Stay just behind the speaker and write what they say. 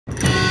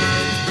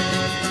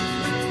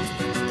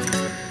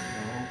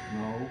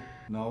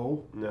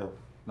No. No.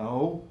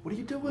 No. What are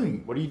you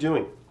doing? What are you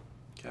doing?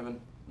 Kevin?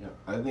 Yeah,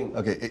 I think...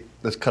 Okay,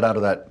 let's cut out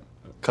of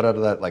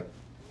that, like,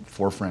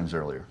 4 frames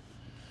earlier.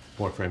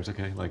 4 frames,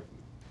 okay? Like,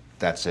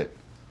 that's it.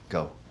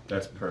 Go.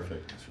 That's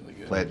perfect. That's really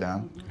good. Play it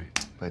down.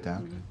 okay. Play it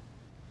down.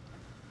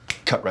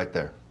 Cut right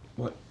there.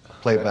 What?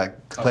 Play it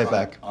back. Play it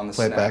back. On the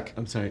Play it snap. back.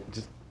 I'm sorry,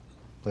 just,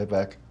 Play it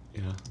back.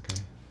 yeah,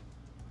 okay.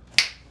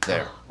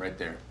 There. Right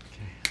there.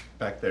 Okay.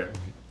 Back there.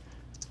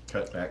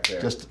 Cut back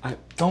there. Just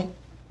don't,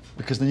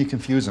 because then you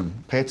confuse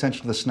them. Pay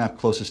attention to the snap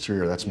closest to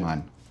your ear. That's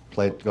mine.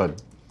 Play it. Go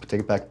ahead.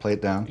 Take it back. Play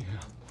it down.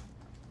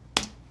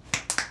 Yeah.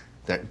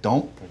 There.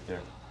 Don't. Right there.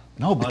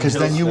 No, because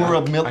then you were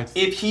a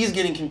If he's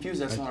getting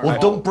confused, that's not our Well,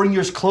 fault. don't bring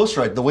yours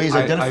closer. The way he's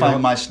I identifying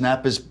don't- my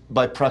snap is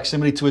by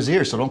proximity to his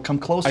ear, so don't come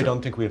closer. I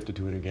don't think we have to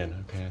do it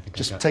again, okay? I think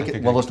Just I got, take I it.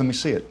 think Well, I- let me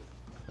see it.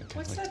 okay,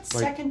 What's like, that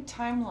right, second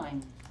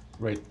timeline?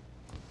 Right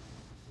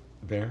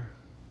there?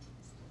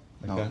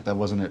 Like No, that? that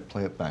wasn't it.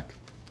 Play it back.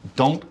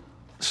 Don't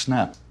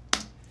snap.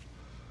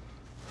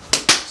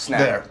 Snap.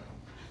 There.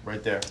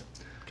 Right there.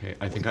 Okay,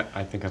 I think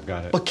I've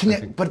got it. But can I you?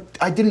 think- But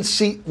I didn't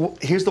see. Well,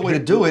 here's the way to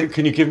do it.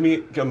 Can you give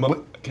me a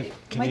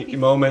Might be-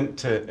 moment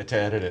to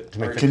edit it? To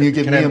make Can you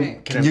give can me I- a?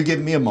 can Can I- you give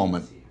me a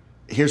moment?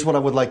 Here's what I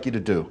would like you to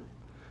do.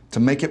 To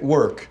make it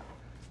work,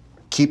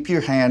 keep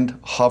your hand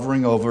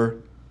hovering over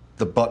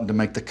the button to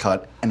make the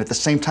cut, and at the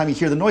same time you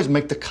hear the noise,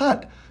 make the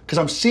cut. Because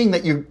I'm seeing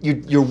that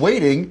you're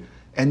waiting,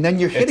 and then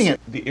you're hitting it.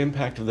 The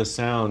impact of the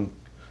sound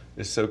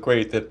is so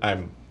great that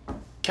I'm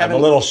Kevin, a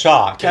little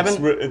shocked. Kevin?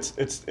 It's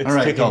All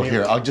right, taking go me-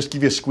 here. I'll just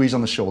give you a squeeze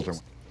on the shoulder.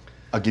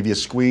 I'll give you a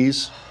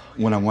squeeze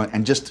when I want,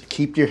 and just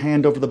keep your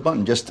hand over the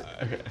button. Just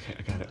Okay,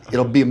 I got it.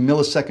 it'll be a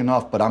millisecond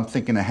off, but I'm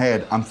thinking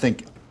ahead.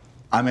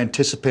 I'm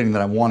anticipating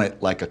that I want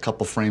it like a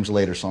couple frames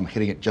later, so I'm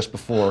hitting it just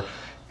before,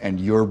 and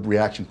your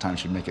reaction time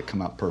should make it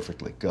come out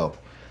perfectly. Go,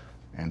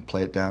 and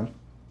play it down.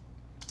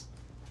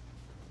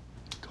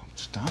 Don't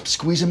stop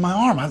squeezing my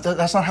arm.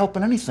 That's not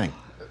helping anything.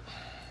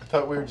 I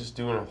thought we were just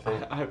doing our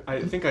thing.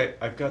 I think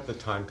I've got the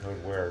time code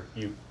where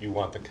you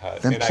want the cut.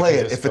 Then and I play can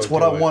it. just If it's go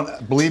what I do it.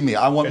 want, believe me,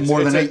 I want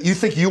more It's than a- 8. You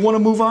think you want to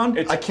move on?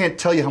 It's- I can't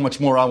tell you how much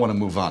more I want to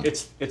move on.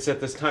 It's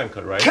at this time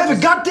code, right? Kevin,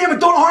 goddammit,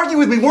 don't argue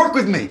with me. Work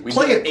with me. We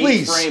Play did it, 8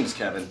 please. frames,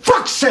 Kevin.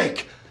 Fuck's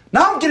sake!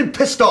 Now I'm getting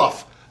pissed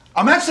off.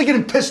 I'm actually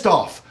getting pissed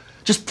off.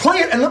 Just play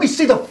it and let me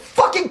see the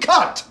fucking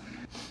cut.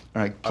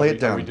 All right, play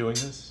it down. Are we doing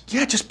this?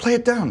 Yeah, just play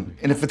it down.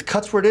 And if it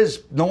cuts where it is,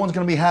 no one's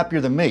gonna be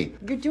happier than me.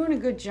 You're doing a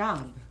good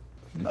job.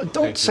 No,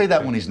 don't say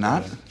that when he's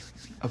not.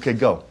 Okay,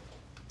 go.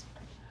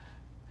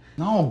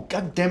 No,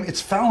 goddamn, it's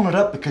fouling it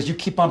up because you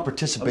keep on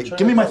participating.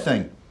 Give me my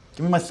thing.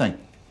 Give me my thing.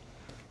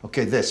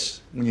 Okay,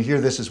 this. When you hear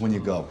this is when you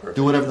go.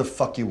 Do whatever the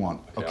fuck you want.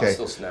 Okay, Okay. I'll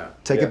still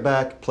snap. Take Yeah. it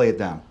back. Play it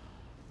down.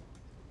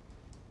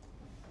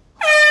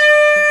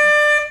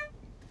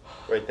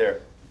 Right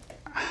there.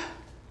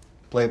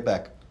 Play it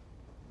back.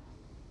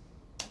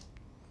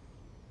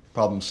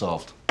 Problem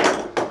solved.